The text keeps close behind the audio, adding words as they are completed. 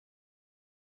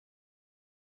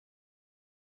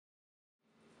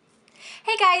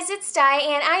Hey guys, it's Di,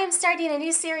 and I am starting a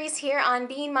new series here on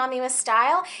Being Mommy with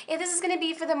Style. And this is going to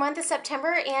be for the month of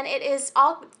September, and it is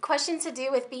all questions to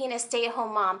do with being a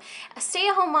stay-at-home mom. A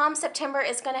stay-at-home mom September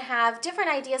is going to have different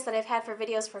ideas that I've had for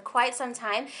videos for quite some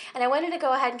time, and I wanted to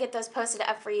go ahead and get those posted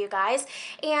up for you guys.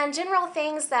 And general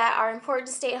things that are important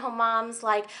to stay-at-home moms,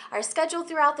 like our schedule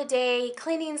throughout the day,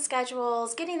 cleaning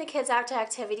schedules, getting the kids out to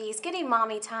activities, getting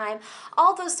mommy time,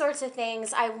 all those sorts of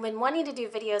things I've been wanting to do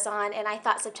videos on, and I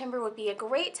thought September would be a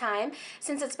great time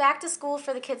since it's back to school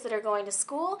for the kids that are going to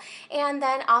school, and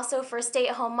then also for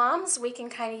stay-at-home moms, we can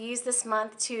kind of use this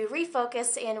month to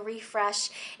refocus and refresh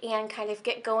and kind of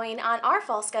get going on our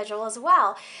fall schedule as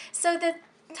well. So the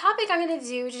topic I'm going to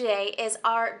do today is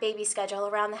our baby schedule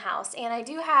around the house, and I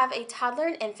do have a toddler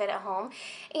and infant at home,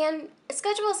 and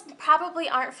schedules probably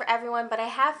aren't for everyone, but I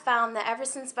have found that ever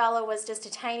since Bella was just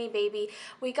a tiny baby,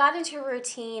 we got into a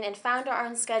routine and found our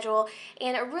own schedule,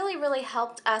 and it really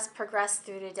helped us progress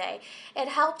through the day. It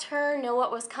helped her know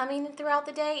what was coming throughout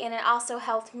the day, and it also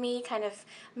helped me kind of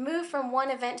move from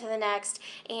one event to the next,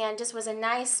 and just was a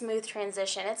nice smooth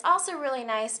transition. It's also really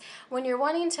nice when you're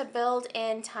wanting to build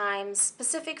in times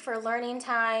specific for learning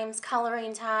times,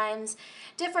 coloring times,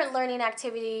 different learning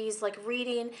activities like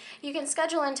reading. You can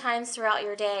schedule in times throughout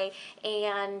your day,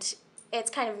 and it's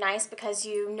kind of nice because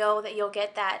you know that you'll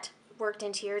get that worked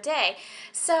into your day.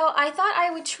 So I thought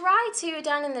I would try to,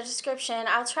 down in the description,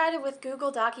 I'll try to, with Google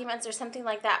Documents or something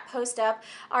like that, post up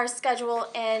our schedule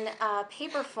in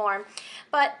paper form.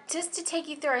 But just to take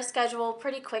you through our schedule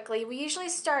pretty quickly, we usually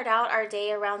start out our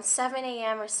day around 7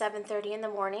 a.m. or 7:30 in the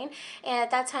morning, and at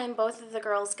that time both of the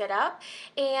girls get up.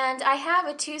 And I have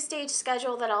a two-stage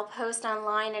schedule that I'll post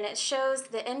online, and it shows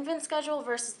the infant schedule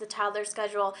versus the toddler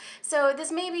schedule. So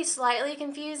this may be slightly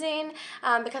confusing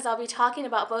because I'll be talking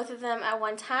about both of them at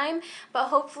one time, but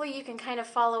hopefully you can kind of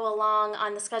follow along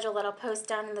on the schedule that I'll post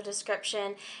down in the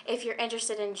description if you're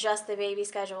interested in just the baby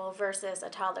schedule versus a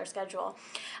toddler schedule.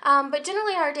 But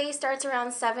generally our day starts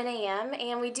around 7 a.m.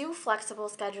 and we do flexible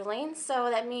scheduling, so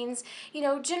that means,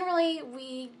 generally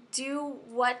we do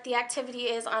what the activity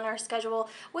is on our schedule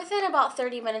within about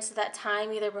 30 minutes of that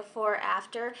time, either before or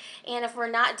after. And if we're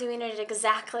not doing it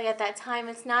exactly at that time,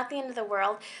 it's not the end of the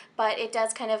world, but it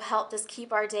does kind of help us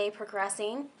keep our day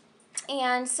progressing.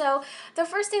 And so the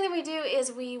first thing that we do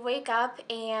is we wake up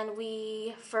and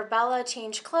we, for Bella,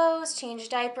 change clothes, change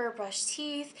diaper, brush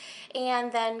teeth,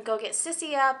 and then go get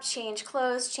Sissy up, change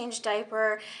clothes, change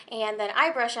diaper, and then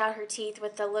I brush out her teeth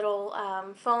with the little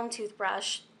foam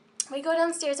toothbrush. We go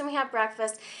downstairs and we have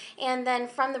breakfast, and then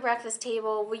from the breakfast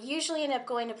table we usually end up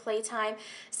going to playtime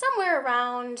somewhere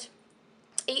around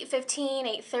 8:15,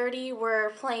 8:30.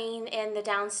 We're playing in the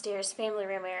downstairs family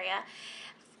room area.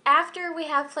 After we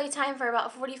have playtime for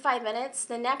about 45 minutes,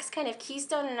 the next kind of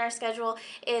keystone in our schedule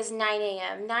is 9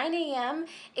 a.m. 9 a.m.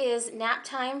 is nap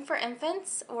time for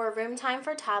infants or room time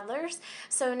for toddlers.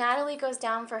 So Natalie goes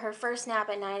down for her first nap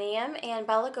at 9 a.m. and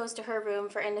Bella goes to her room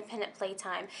for independent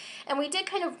playtime. And we did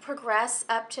kind of progress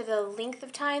up to the length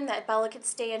of time that Bella could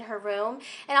stay in her room.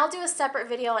 And I'll do a separate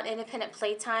video on independent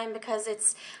playtime because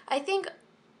it's, I think,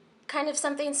 kind of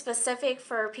something specific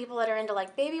for people that are into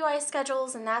like baby-wise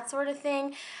schedules and that sort of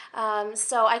thing.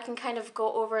 So I can kind of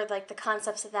go over like the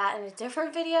concepts of that in a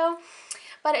different video.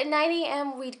 But at 9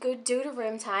 a.m. we'd go do to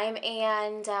room time,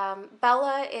 and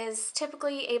Bella is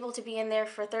typically able to be in there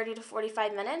for 30 to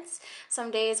 45 minutes.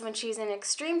 Some days when she's in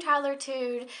extreme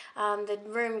toddlertude, the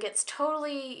room gets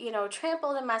totally,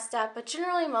 trampled and messed up, but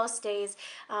generally most days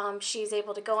she's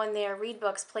able to go in there, read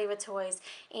books, play with toys,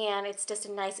 and it's just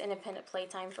a nice independent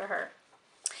playtime for her.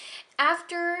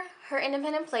 After her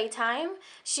independent playtime,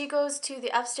 she goes to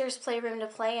the upstairs playroom to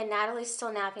play, and Natalie's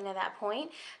still napping at that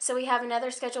point. So we have another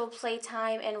scheduled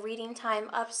playtime and reading time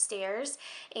upstairs,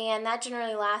 and that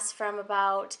generally lasts from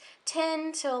about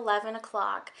 10 to 11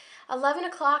 o'clock. 11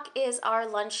 o'clock is our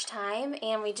lunch time,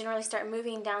 and we generally start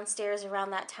moving downstairs around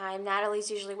that time.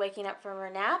 Natalie's usually waking up from her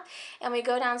nap, and we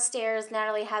go downstairs.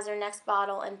 Natalie has her next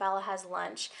bottle, and Bella has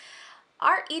lunch.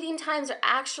 Our eating times are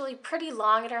actually pretty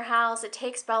long at our house. It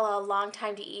takes Bella a long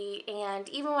time to eat, and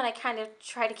even when I kind of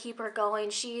try to keep her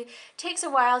going, she takes a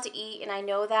while to eat, and I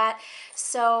know that.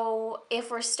 So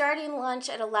if we're starting lunch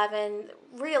at 11,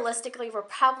 realistically we're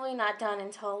probably not done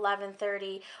until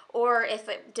 11:30, or if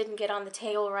it didn't get on the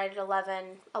table right at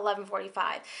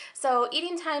 11:45. So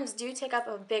eating times do take up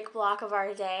a big block of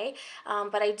our day,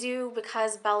 but I do,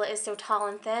 because Bella is so tall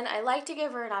and thin, I like to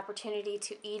give her an opportunity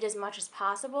to eat as much as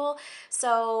possible.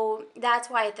 So that's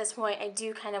why at this point I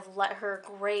do kind of let her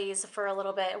graze for a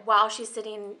little bit while she's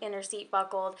sitting in her seat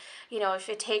buckled. You know, if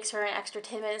it takes her an extra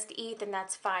 10 minutes to eat, then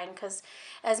that's fine, because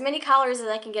as many calories as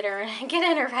I can get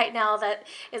in her right now, that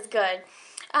is good.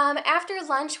 After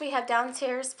lunch, we have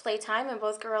downstairs playtime, and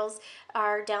both girls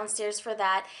are downstairs for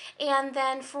that. And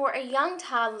then for a young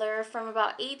toddler from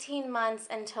about 18 months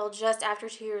until just after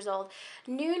 2 years old,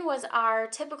 noon was our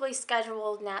typically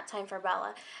scheduled nap time for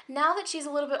Bella. Now that she's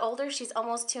a little bit older, she's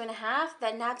almost 2.5,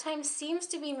 that nap time seems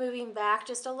to be moving back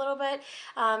just a little bit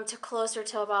to closer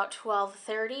to about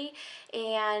 12:30,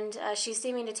 and she's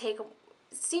seeming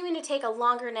to take a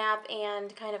longer nap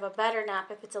and kind of a better nap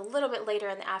if it's a little bit later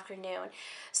in the afternoon.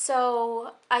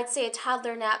 So I'd say a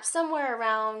toddler nap somewhere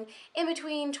around in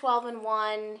between 12 and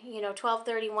 1,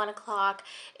 12:30, 1 o'clock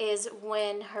is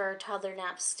when her toddler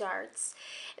nap starts.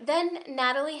 Then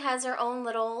Natalie has her own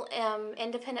little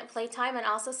independent playtime and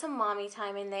also some mommy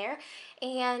time in there.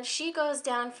 And she goes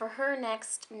down for her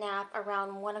next nap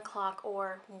around 1 o'clock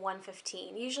or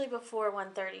 1:15. Usually before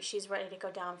 1:30, she's ready to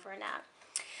go down for a nap.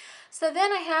 So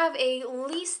then I have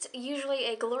usually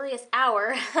a glorious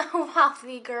hour while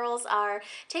the girls are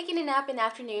taking a nap in the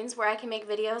afternoons, where I can make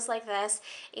videos like this,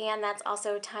 and that's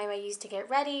also time I use to get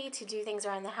ready, to do things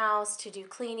around the house, to do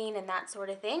cleaning and that sort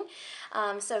of thing.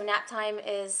 So nap time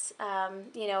is,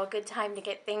 a good time to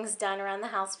get things done around the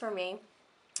house for me.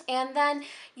 And then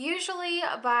usually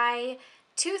by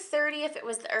 2:30 if it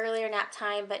was the earlier nap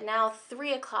time, but now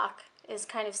 3 o'clock is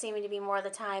kind of seeming to be more the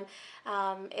time.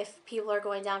 If people are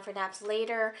going down for naps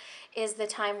later, is the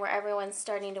time where everyone's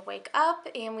starting to wake up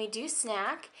and we do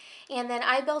snack. And then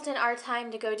I built in our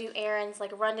time to go do errands,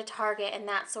 like run to Target and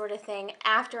that sort of thing,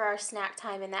 after our snack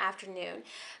time in the afternoon.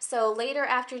 So later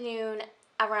afternoon,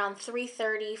 around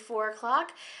 3:30, 4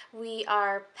 o'clock, we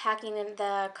are packing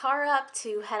the car up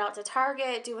to head out to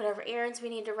Target, do whatever errands we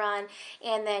need to run,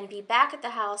 and then be back at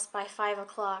the house by 5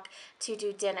 o'clock to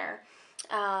do dinner.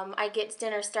 I get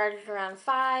dinner started around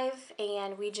 5,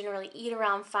 and we generally eat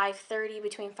around 5:30,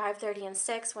 between 5:30 and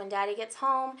 6 when Daddy gets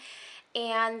home.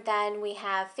 And then we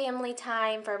have family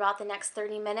time for about the next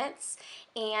 30 minutes,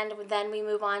 and then we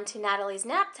move on to Natalie's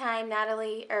nap time.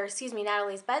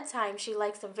 Natalie's bedtime. She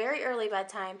likes a very early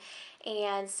bedtime,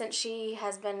 and since she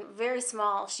has been very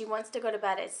small, she wants to go to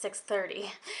bed at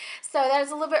 6:30. So that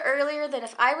is a little bit earlier than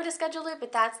if I were to schedule it,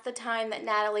 but that's the time that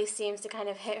Natalie seems to kind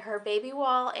of hit her baby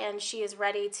wall, and she is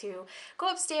ready to go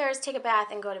upstairs, take a bath,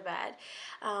 and go to bed.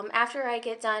 After I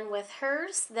get done with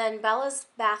hers, then Bella's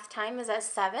bath time is at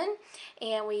 7,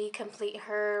 and we complete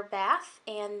her bath,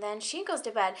 and then she goes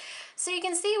to bed. So you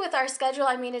can see with our schedule,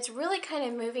 I mean, it's really kind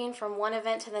of moving from one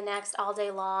event to the next all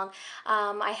day long.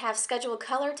 I have scheduled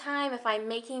color time. If I'm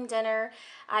making dinner,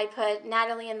 I put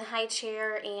Natalie in the high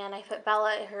chair, and I put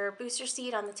Bella at her booster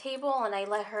seat on the table, and I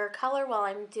let her color while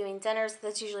I'm doing dinner, so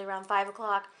that's usually around 5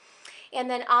 o'clock. And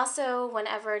then also,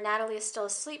 whenever Natalie is still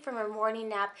asleep from her morning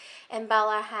nap and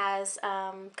Bella has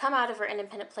come out of her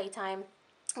independent playtime,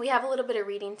 we have a little bit of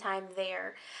reading time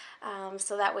there.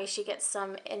 So that way she gets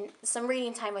some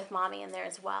reading time with Mommy in there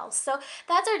as well. So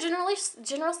that's our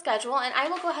general schedule, and I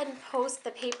will go ahead and post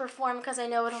the paper form because I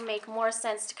know it'll make more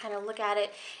sense to kind of look at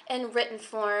it in written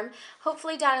form.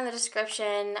 Hopefully down in the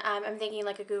description, I'm thinking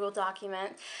like a Google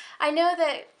document. I know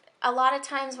that a lot of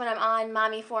times when I'm on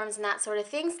mommy forums and that sort of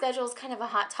thing, schedule is kind of a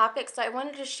hot topic, so I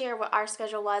wanted to share what our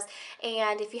schedule was,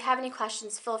 and if you have any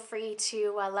questions, feel free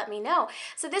to let me know.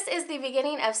 So this is the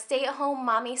beginning of Stay-at-Home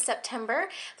Mommy September.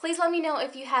 Please let me know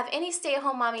if you have any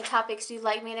stay-at-home mommy topics you'd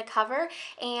like me to cover,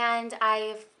 and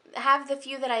I have the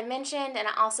few that I mentioned, and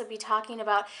I'll also be talking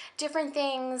about different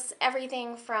things,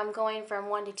 everything from going from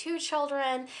 1 to 2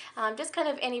 children, just kind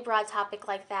of any broad topic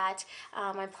like that.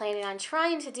 I'm planning on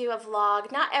trying to do a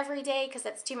vlog, not every day because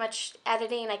that's too much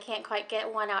editing. I can't quite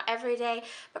get one out every day,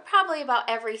 but probably about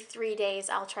every 3 days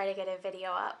I'll try to get a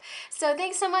video up. So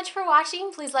thanks so much for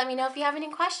watching. Please let me know if you have any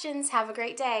questions. Have a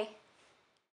great day.